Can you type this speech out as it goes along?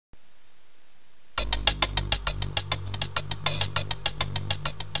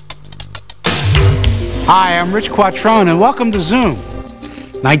Hi, I'm Rich Quattrone, and welcome to Zoom.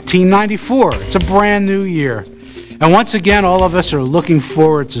 1994, it's a brand new year. And once again, all of us are looking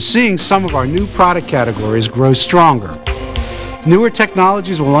forward to seeing some of our new product categories grow stronger. Newer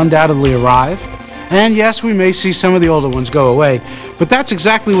technologies will undoubtedly arrive, and yes, we may see some of the older ones go away, but that's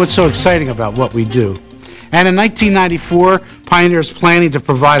exactly what's so exciting about what we do. And in 1994, Pioneer's planning to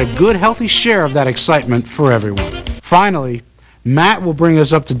provide a good, healthy share of that excitement for everyone. Finally, Matt will bring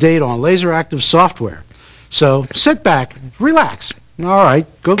us up to date on LaserActive software. So sit back, relax. All right,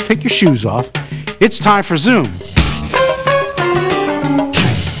 go take your shoes off. It's time for Zoom.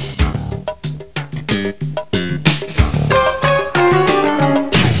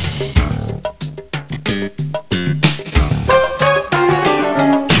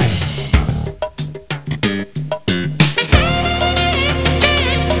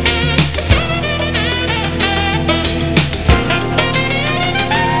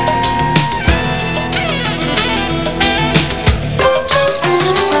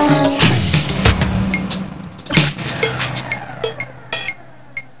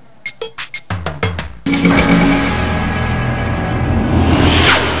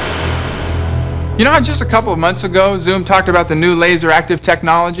 You know how just a couple of months ago Zoom talked about the new LaserActive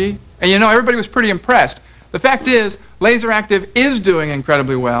technology? And you know, everybody was pretty impressed. The fact is, LaserActive is doing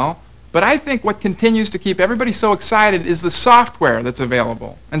incredibly well, but I think what continues to keep everybody so excited is the software that's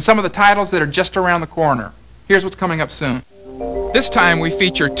available and some of the titles that are just around the corner. Here's what's coming up soon. This time we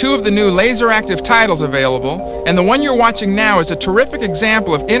feature 2 of the new LaserActive titles available, and the one you're watching now is a terrific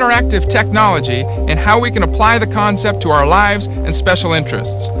example of interactive technology and how we can apply the concept to our lives and special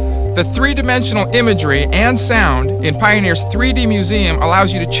interests. The 3-dimensional imagery and sound in Pioneer's 3D Museum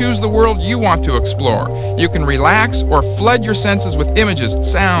allows you to choose the world you want to explore. You can relax or flood your senses with images,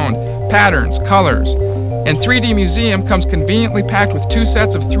 sound, patterns, colors. And 3D Museum comes conveniently packed with 2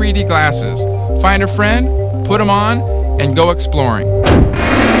 sets of 3D glasses. Find a friend, put them on, and go exploring.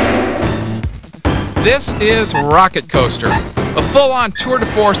 This is Rocket Coaster, a full-on tour de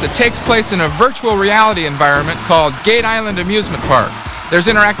force that takes place in a virtual reality environment called Gate Island Amusement Park. There's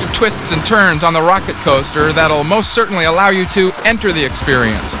interactive twists and turns on the rocket coaster that'll most certainly allow you to enter the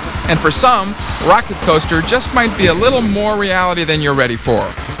experience. And for some, Rocket Coaster just might be a little more reality than you're ready for.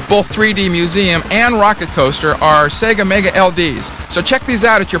 Both 3D Museum and Rocket Coaster are Sega Mega LDs, so check these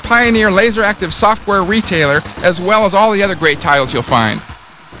out at your Pioneer LaserActive software retailer, as well as all the other great titles you'll find.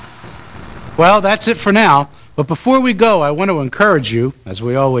 Well, that's it for now. But before we go, I want to encourage you, as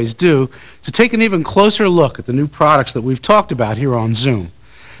we always do, to take an even closer look at the new products that we've talked about here on Zoom.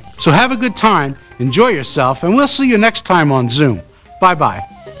 So have a good time, enjoy yourself, and we'll see you next time on Zoom. Bye-bye.